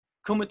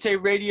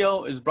Kumite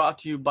Radio is brought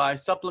to you by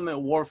Supplement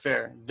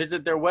Warfare.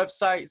 Visit their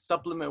website,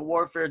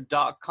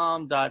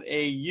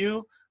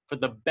 supplementwarfare.com.au, for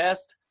the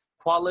best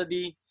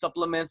quality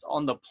supplements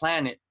on the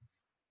planet.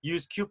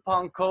 Use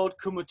coupon code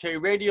Kumite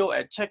Radio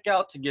at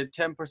checkout to get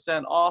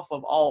 10% off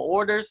of all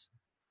orders.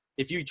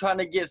 If you're trying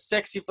to get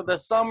sexy for the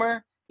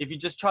summer, if you're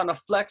just trying to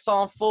flex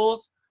on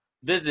fools,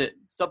 visit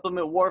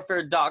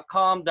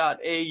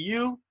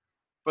supplementwarfare.com.au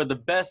for the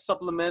best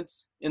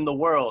supplements in the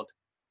world.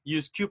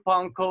 Use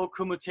coupon code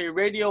Kumite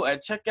Radio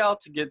at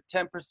checkout to get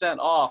 10%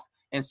 off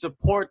and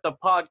support the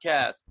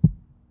podcast.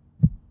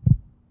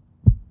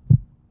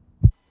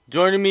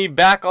 Joining me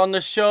back on the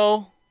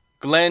show,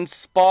 Glenn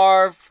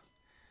Sparv.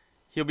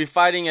 He'll be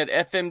fighting at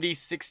FMD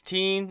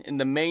 16 in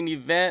the main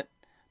event.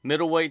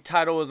 Middleweight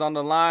title is on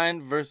the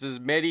line versus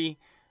Mehdi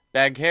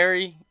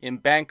Bagheri in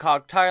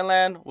Bangkok,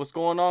 Thailand. What's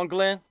going on,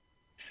 Glenn?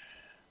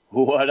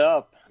 What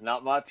up?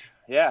 Not much.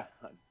 Yeah,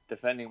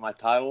 defending my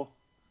title.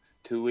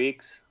 2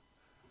 weeks.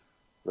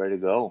 Ready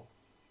to go.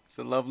 It's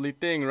a lovely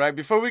thing, right?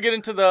 Before we get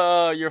into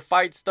the your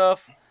fight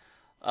stuff,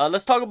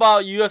 let's talk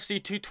about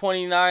UFC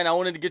 229. I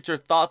wanted to get your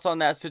thoughts on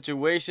that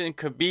situation.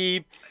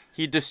 Khabib,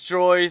 he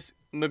destroys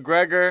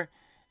McGregor,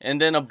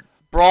 and then a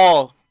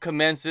brawl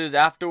commences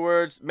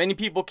afterwards. Many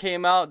people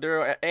came out.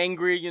 They're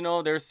angry,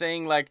 They're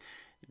saying, like,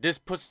 this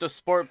puts the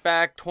sport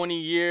back 20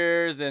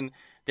 years, and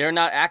they're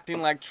not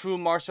acting like true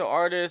martial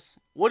artists.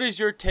 What is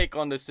your take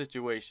on this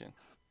situation?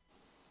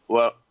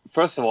 Well,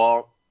 first of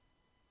all,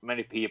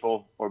 many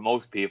people, or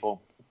most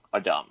people, are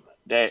dumb.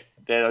 They're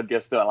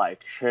just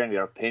like sharing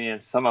their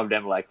opinions. Some of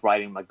them like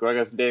riding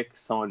McGregor's dick,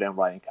 some of them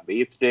riding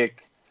Khabib's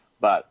dick,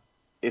 but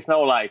it's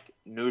no like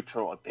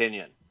neutral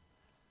opinion.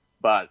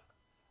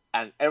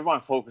 And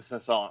everyone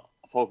focusing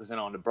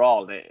on the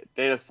brawl. They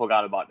just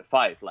forgot about the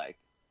fight. Like,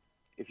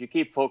 if you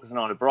keep focusing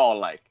on the brawl,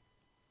 like,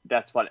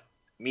 that's what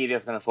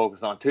media's gonna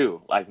focus on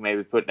too. Like,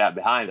 maybe put that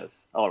behind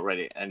us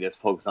already and just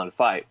focus on the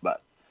fight.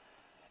 But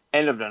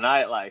end of the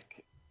night,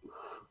 like,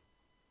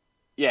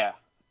 yeah,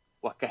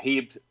 what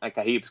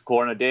Khabib's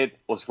corner did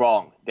was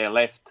wrong. They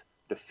left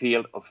the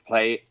field of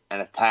play and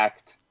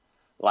attacked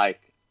like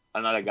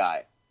another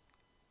guy.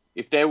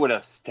 If they would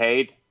have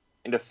stayed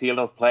in the field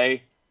of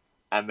play,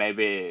 and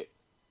maybe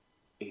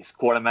his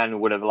cornerman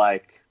would have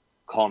like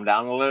calmed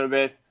down a little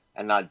bit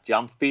and not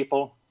jumped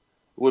people,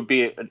 it would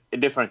be a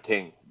different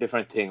thing.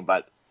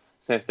 But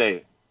since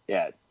they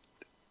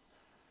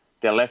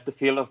left the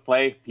field of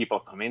play, people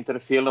come into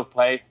the field of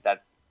play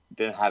that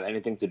didn't have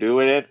anything to do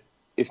with it.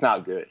 It's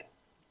not good.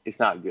 It's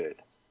not good.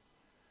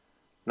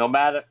 No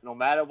matter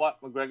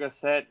what McGregor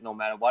said, no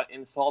matter what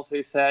insults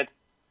he said,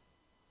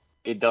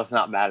 it does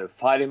not matter.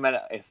 Fight him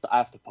at the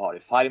after party.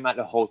 Fight him at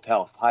the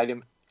hotel. Fight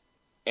him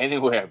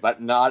anywhere,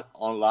 but not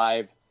on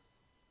live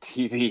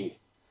TV.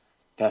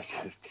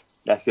 That's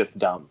just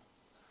dumb.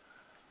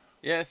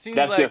 Yeah, it seems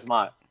that's like just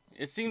my.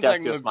 It seems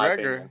like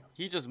McGregor,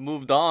 he just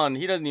moved on.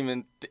 He don't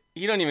even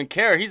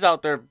care. He's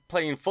out there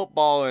playing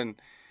football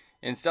and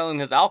selling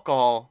his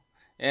alcohol.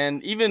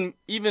 And even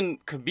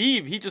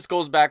Khabib, he just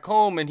goes back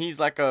home and he's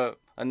like a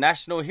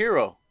national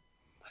hero.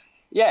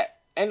 Yeah,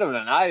 end of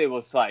the night, it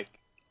was a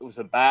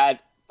bad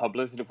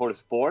publicity for the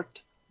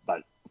sport.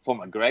 But for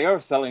McGregor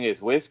selling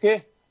his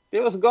whiskey,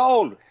 it was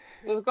gold.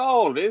 It was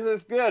gold. This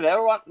is good.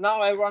 Everyone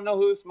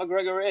knows who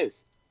McGregor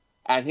is.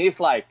 And he's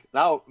like,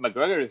 now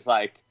McGregor is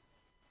like,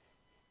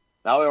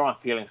 now everyone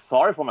feeling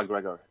sorry for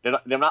McGregor.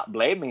 They're not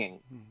blaming him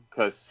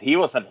because he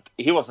was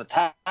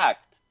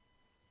attacked.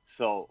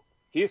 So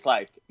he's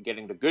like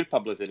getting the good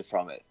publicity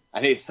from it,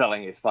 and he's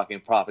selling his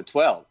fucking Prophet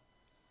 12.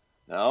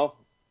 No,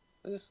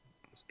 it's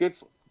good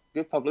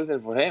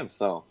publicity for him.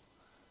 So,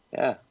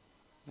 yeah.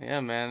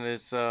 Yeah, man,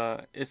 it's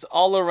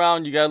all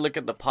around. You gotta look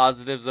at the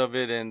positives of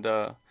it, and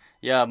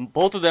yeah,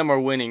 both of them are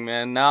winning,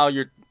 man. Now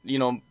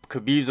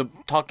Khabib's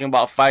talking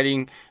about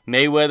fighting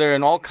Mayweather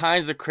and all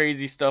kinds of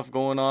crazy stuff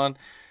going on.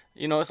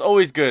 It's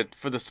always good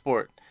for the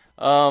sport.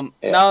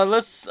 Now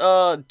let's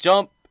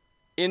jump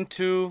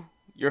into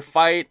your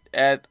fight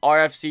at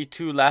RFC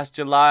 2 last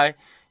July.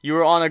 You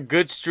were on a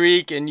good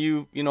streak, and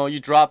you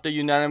dropped a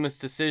unanimous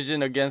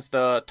decision against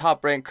a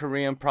top-ranked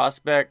Korean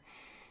prospect.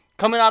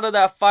 Coming out of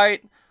that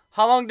fight,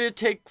 how long did it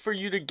take for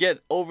you to get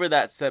over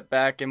that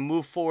setback and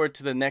move forward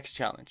to the next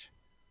challenge?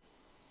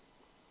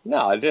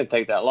 No, it didn't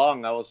take that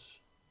long. I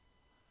was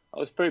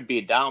pretty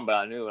beat down, but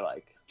I knew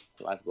like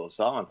life goes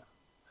on.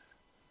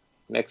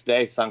 Next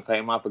day, sun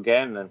came up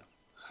again, and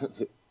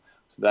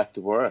it's back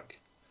to work.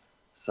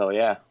 So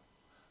yeah,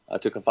 I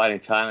took a fight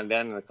in China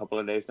then in a couple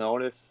of days'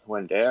 notice.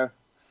 Went there,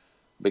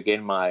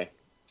 did my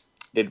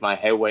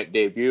heavyweight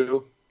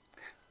debut.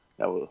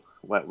 That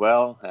went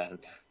well, and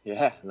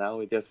yeah, now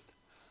we just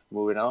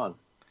moving on.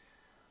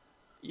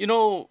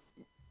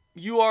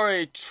 You are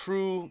a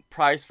true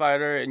prize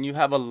fighter, and you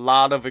have a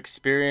lot of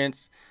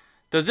experience.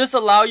 Does this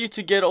allow you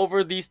to get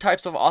over these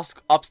types of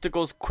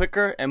obstacles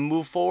quicker and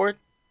move forward?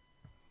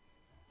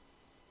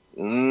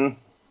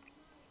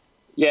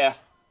 Yeah,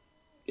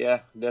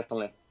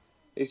 definitely.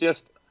 It's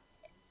just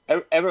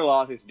every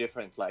loss is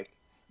different. Like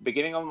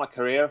beginning of my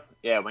career,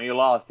 yeah, when you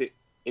lost,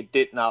 it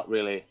did not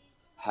really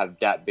have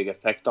that big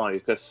effect on you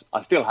because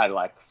I still had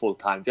like a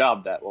full-time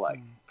job that were like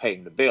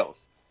paying the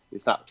bills.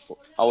 It's not,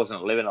 I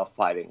wasn't living off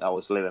fighting. I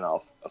was living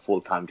off a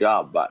full-time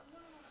job. But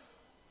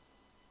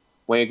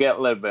when you get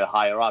a little bit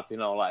higher up, you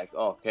know, like,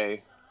 okay,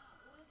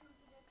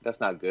 that's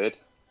not good.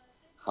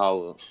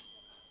 How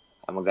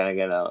am I going to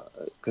get a,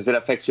 because it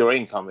affects your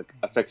income, it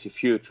affects your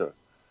future.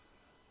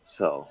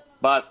 So,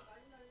 but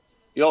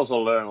you also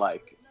learn,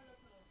 like,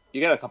 you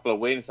get a couple of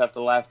wins after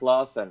the last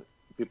loss and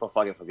people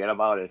fucking forget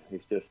about it.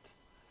 It's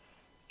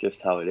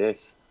just how it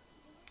is.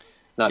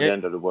 It's not the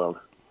end of the world.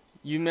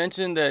 You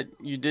mentioned that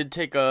you did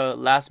take a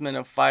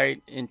last-minute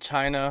fight in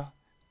China.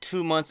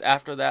 2 months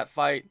after that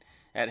fight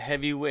at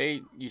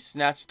heavyweight, you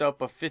snatched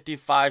up a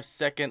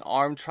 55-second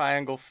arm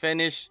triangle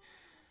finish.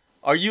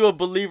 Are you a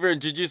believer in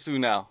jiu-jitsu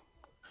now?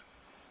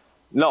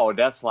 No,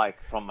 that's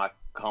like from my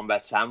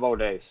combat sambo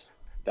days.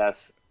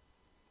 That's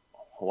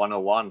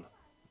 101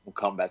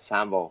 combat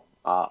sambo.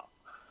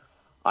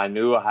 I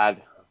knew I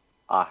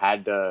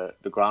had the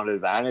ground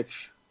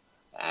advantage,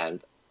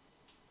 and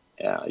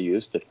yeah, I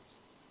used it.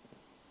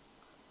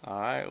 All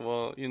right.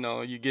 Well, you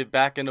know, you get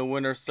back in the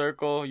winner's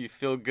circle. You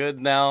feel good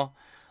now.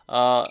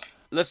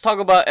 Let's talk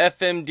about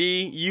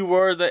FMD. You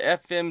were the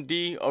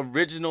FMD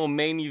original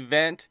main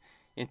event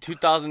in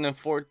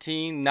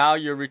 2014. Now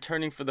you're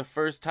returning for the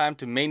first time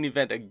to main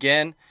event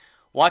again.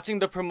 Watching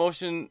the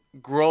promotion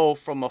grow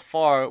from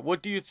afar,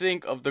 what do you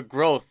think of the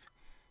growth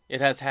it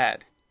has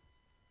had?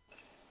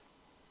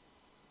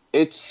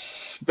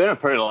 It's been a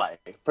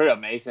pretty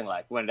amazing.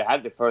 Like when they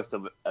had the first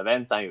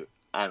event,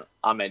 and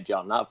I met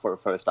John Nutt for the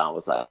first time. I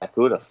was like,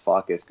 who the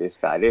fuck is this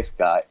guy? This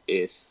guy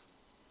is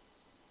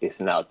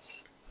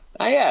nuts.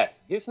 And yeah,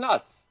 he's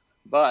nuts,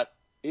 but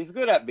he's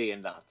good at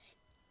being nuts.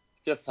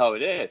 It's just how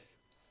it is.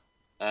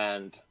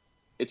 And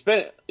it's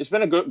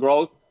been a good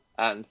growth.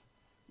 And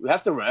we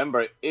have to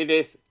remember, it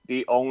is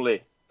the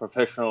only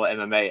professional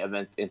MMA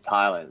event in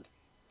Thailand.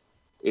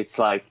 It's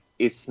like,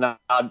 it's not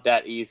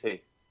that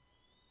easy,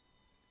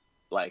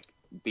 like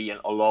being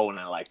alone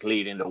and like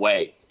leading the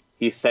way.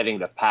 He's setting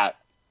the path.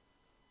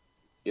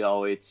 You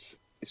know, it's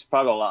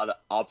probably a lot of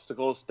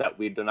obstacles that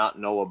we do not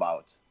know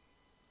about.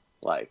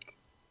 Like,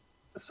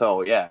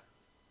 so yeah,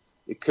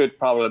 it could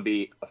probably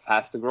be a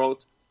faster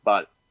growth,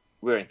 but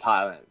we're in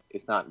Thailand.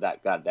 It's not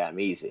that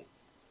goddamn easy.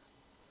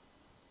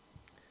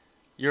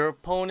 Your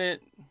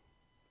opponent,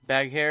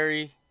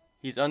 Bagheri,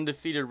 he's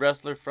undefeated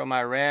wrestler from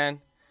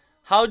Iran.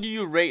 How do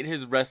you rate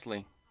his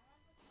wrestling?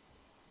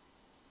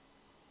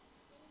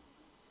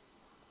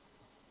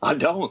 I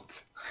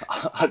don't.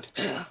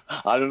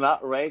 I do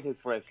not rate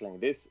his wrestling.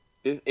 This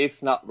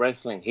is not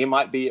wrestling. He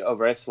might be a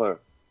wrestler,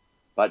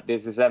 but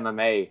this is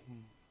MMA.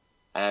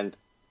 And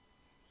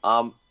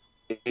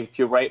if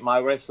you rate my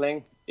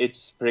wrestling,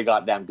 it's pretty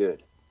goddamn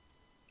good.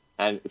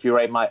 And if you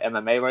rate my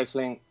MMA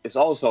wrestling, it's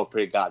also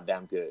pretty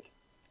goddamn good.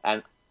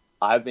 And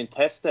I've been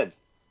tested.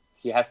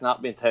 He has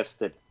not been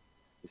tested.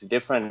 It's a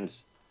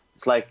difference.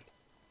 It's like,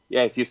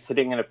 yeah, if you're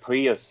sitting in a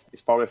Prius,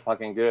 it's probably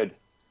fucking good.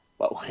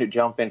 But when you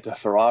jump into a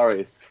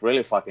Ferrari, it's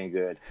really fucking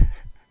good.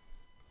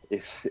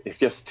 It's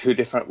just two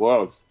different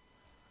worlds.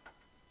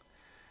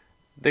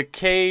 The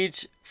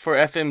cage for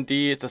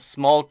FMD, it's a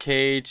small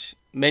cage.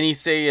 Many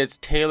say it's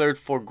tailored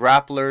for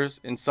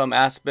grapplers in some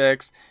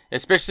aspects,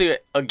 especially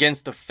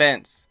against the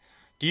fence.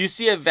 Do you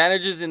see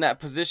advantages in that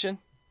position?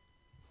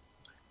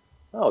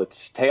 No,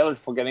 it's tailored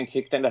for getting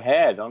kicked in the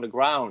head on the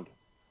ground.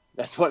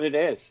 That's what it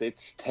is.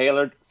 It's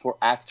tailored for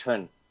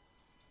action.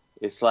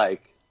 It's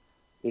like,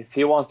 if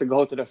he wants to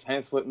go to the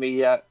fence with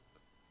me,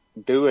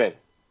 do it.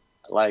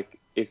 Like,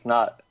 it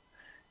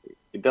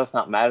does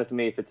not matter to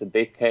me if it's a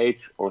big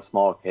cage or a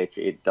small cage.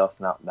 It does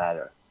not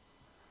matter.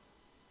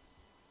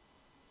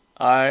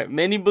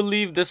 Many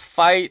believe this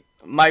fight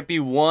might be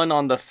won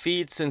on the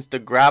feet since the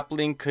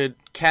grappling could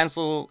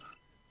cancel,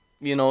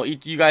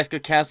 you guys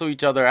could cancel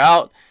each other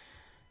out.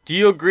 Do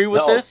you agree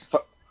with this?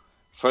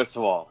 First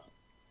of all,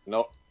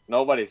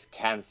 nobody's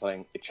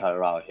canceling each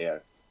other out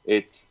here.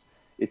 It's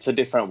a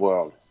different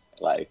world.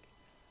 Like,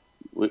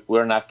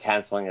 we're not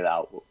canceling it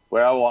out.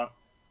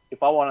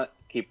 If I want to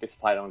keep this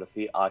fight on the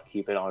feet, I'll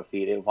keep it on the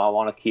feet. If I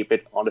want to keep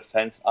it on the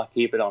fence, I'll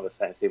keep it on the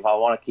fence. If I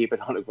want to keep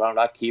it on the ground,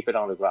 I'll keep it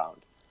on the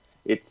ground.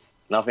 It's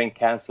nothing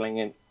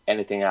canceling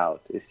anything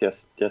out. It's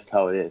just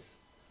how it is.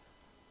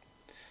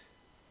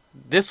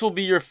 This will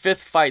be your 5th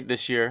fight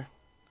this year,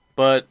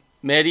 but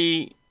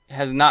Mehdi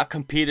has not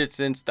competed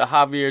since the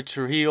Javier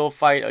Trujillo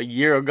fight a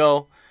year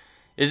ago.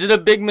 Is it a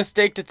big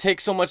mistake to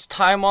take so much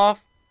time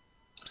off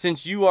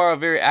since you are a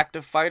very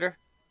active fighter?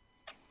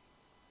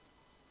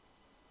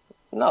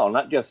 No,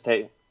 not just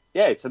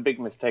it's a big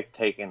mistake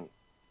taking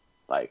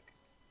like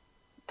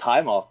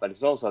time off, but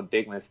it's also a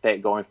big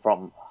mistake going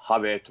from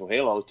Javier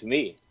Trujillo to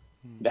me.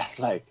 That's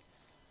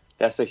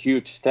a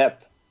huge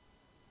step.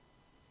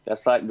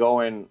 That's like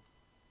going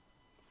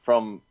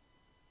from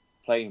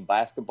playing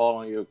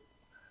basketball in your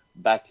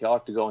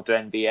backyard to going to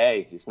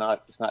NBA. It's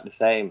not the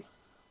same.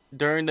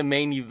 During the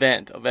main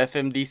event of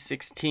FMD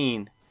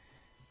 16,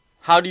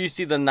 how do you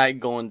see the night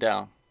going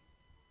down?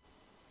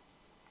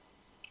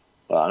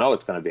 Well, I know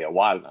it's going to be a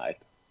wild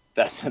night.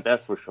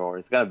 That's for sure.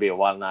 It's gonna be a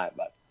wild night,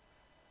 but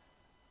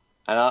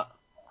and I'm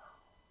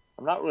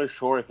not really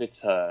sure if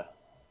it's a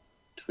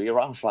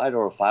 3-round fight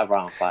or a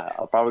 5-round fight.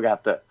 I'll probably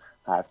have to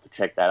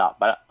check that out.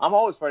 But I'm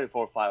always ready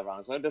for 5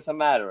 rounds, so it doesn't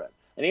matter.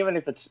 And even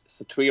if it's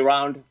a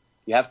 3-round,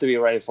 you have to be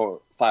ready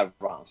for 5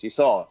 rounds. You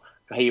saw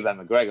Khabib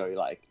and McGregor,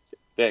 like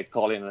they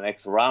call in an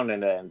extra round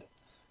in the end,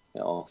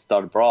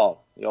 start a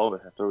brawl. You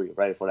always have to be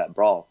ready for that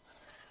brawl.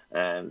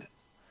 And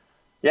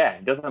yeah,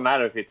 it doesn't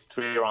matter if it's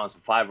 3 rounds or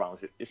 5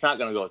 rounds. It's not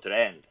going to go to the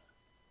end,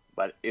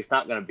 but it's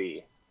not going to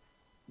be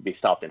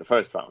stopped in the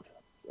first round.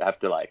 I have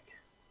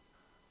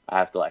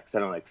to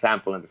set an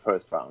example in the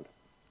first round,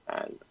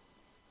 and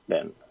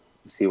then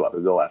see what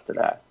we go after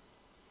that.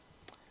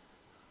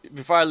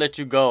 Before I let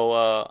you go,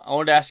 I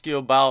wanted to ask you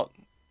about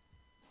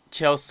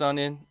Chael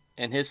Sonnen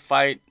and his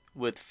fight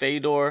with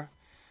Fedor.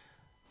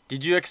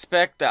 Did you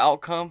expect the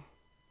outcome?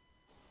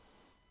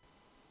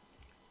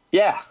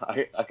 Yeah,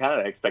 I kind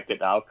of expected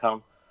the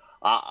outcome.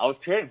 I was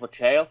cheering for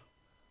Chael, of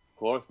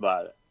course,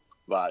 but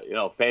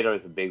Fedor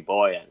is a big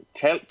boy, and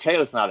Chael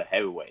is not a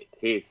heavyweight.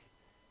 He's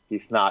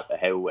not a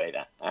heavyweight,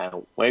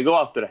 and when you go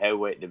up to the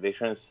heavyweight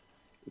divisions,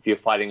 if you're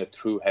fighting a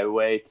true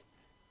heavyweight,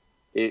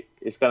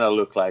 it's gonna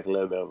look like a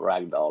little bit of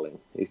ragdolling.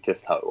 It's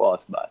just how it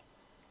was, but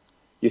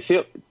you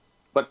see.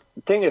 But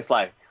the thing is,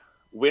 like,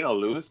 win or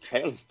lose,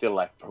 Chael is still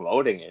like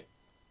promoting it.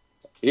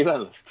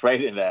 Even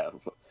straight in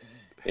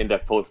the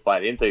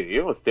post-fight interview, he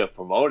was still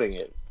promoting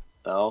it.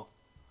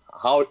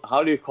 How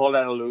do you call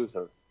that a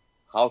loser?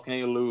 How can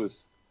you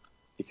lose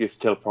if you're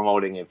still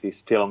promoting it, if you're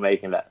still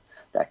making that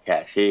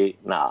cash?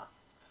 Nah.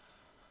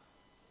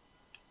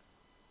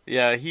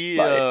 Yeah, he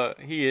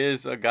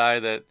is a guy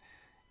that,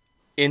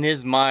 in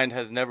his mind,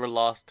 has never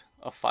lost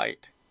a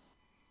fight.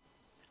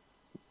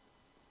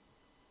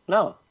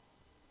 No.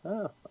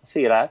 I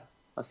see that.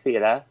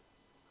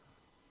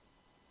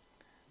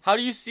 How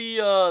do you see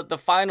the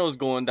finals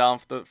going down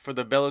for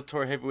the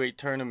Bellator heavyweight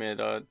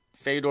tournament?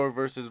 Fedor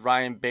versus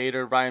Ryan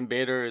Bader. Ryan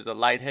Bader is a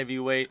light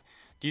heavyweight.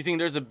 Do you think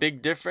there's a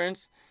big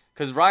difference?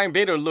 Because Ryan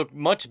Bader looked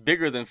much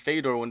bigger than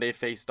Fedor when they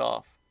faced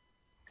off.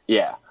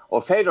 Yeah.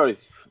 Well, Fedor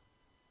is...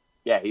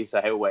 Yeah, he's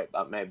a heavyweight,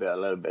 but maybe a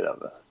little bit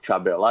of a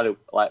chubbier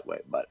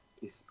lightweight. But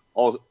he's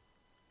also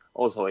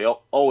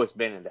always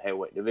been in the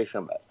heavyweight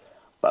division.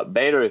 But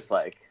Bader is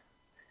like...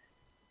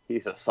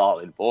 He's a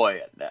solid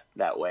boy at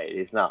that weight.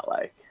 He's not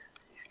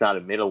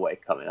a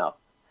middleweight coming up.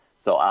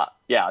 So, I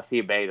see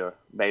Bader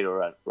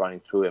running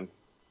through him.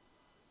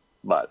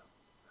 But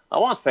I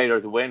want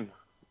Fedor to win.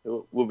 It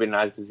would be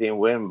nice to see him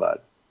win,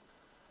 but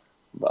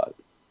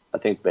I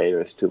think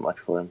Bader is too much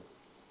for him.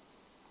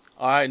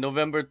 All right,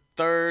 November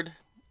 3rd,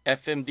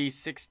 FMD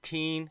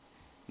 16,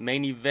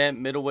 main event,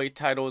 middleweight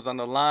title is on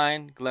the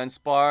line. Glenn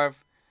Sparv,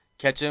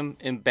 catch him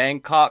in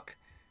Bangkok.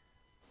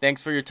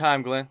 Thanks for your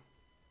time, Glenn.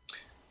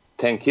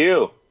 Thank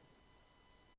you.